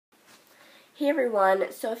Hey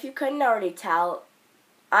everyone, so if you couldn't already tell,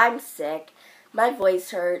 I'm sick. My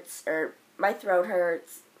voice hurts, or my throat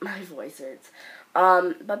hurts, my voice hurts.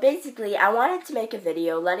 But basically, I wanted to make a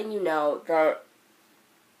video letting you know that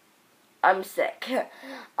I'm sick.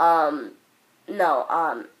 No,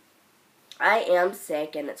 I am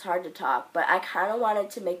sick and it's hard to talk, but I kind of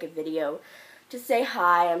wanted to make a video to say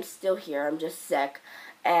hi, I'm still here, I'm just sick,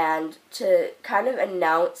 and to kind of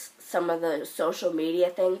announce some of the social media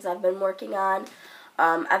things I've been working on.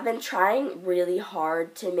 I've been trying really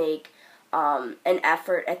hard to make an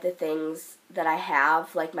effort at the things that I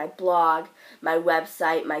have, like my blog, my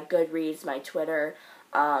website, my Goodreads, my Twitter.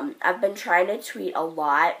 I've been trying to tweet a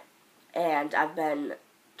lot, and I've been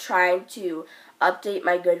trying to update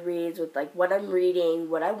my Goodreads with like what I'm reading,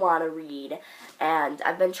 what I want to read, and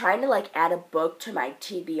I've been trying to like add a book to my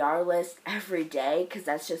TBR list every day because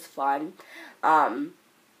that's just fun.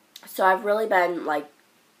 So I've really been like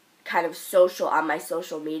kind of social on my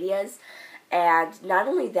social medias, and not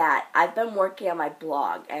only that, I've been working on my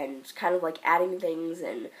blog and kind of like adding things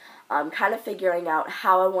and kind of figuring out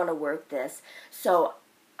how I want to work this. So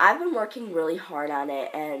I've been working really hard on it,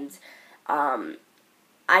 and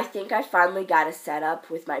I think I finally got a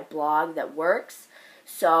setup with my blog that works,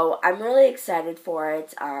 so I'm really excited for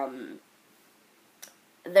it.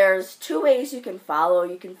 There's two ways you can follow.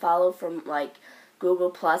 You can follow from like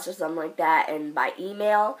Google Plus or something like that, and by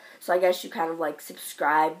email. So I guess you kind of like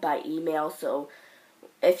subscribe by email, so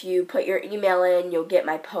if you put your email in, you'll get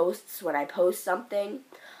my posts when I post something.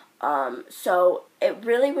 So it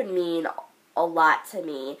really would mean a lot to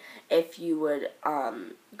me if you would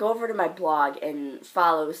go over to my blog and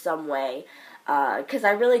follow some way, because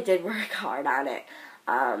I really did work hard on it.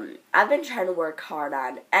 I've been trying to work hard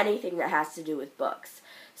on anything that has to do with books.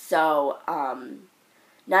 So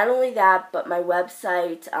not only that, but my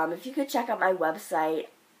website, if you could check out my website,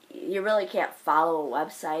 you really can't follow a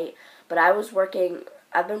website, but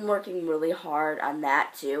I've been working really hard on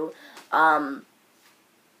that too.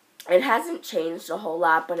 It hasn't changed a whole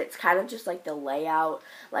lot, but it's kind of just like the layout,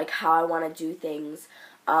 like how I want to do things.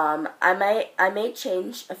 I may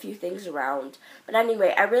change a few things around, but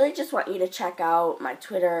anyway, I really just want you to check out my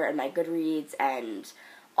Twitter and my Goodreads and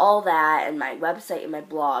all that, and my website and my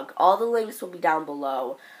blog. All the links will be down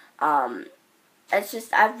below. It's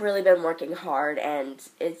just, I've really been working hard, and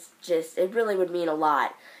it really would mean a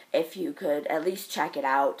lot if you could at least check it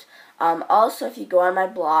out. Also, if you go on my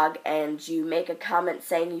blog and you make a comment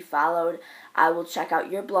saying you followed, I will check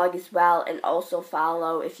out your blog as well, and also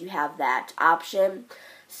follow if you have that option.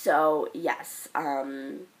 So, yes.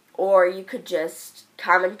 Or you could just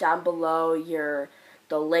comment down below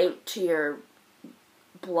the link to your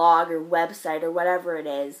blog or website or whatever it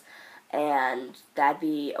is, and that'd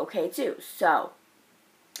be okay too. So,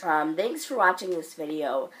 thanks for watching this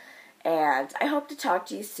video, and I hope to talk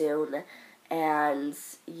to you soon, and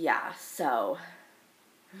yeah, so,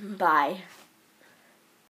 bye.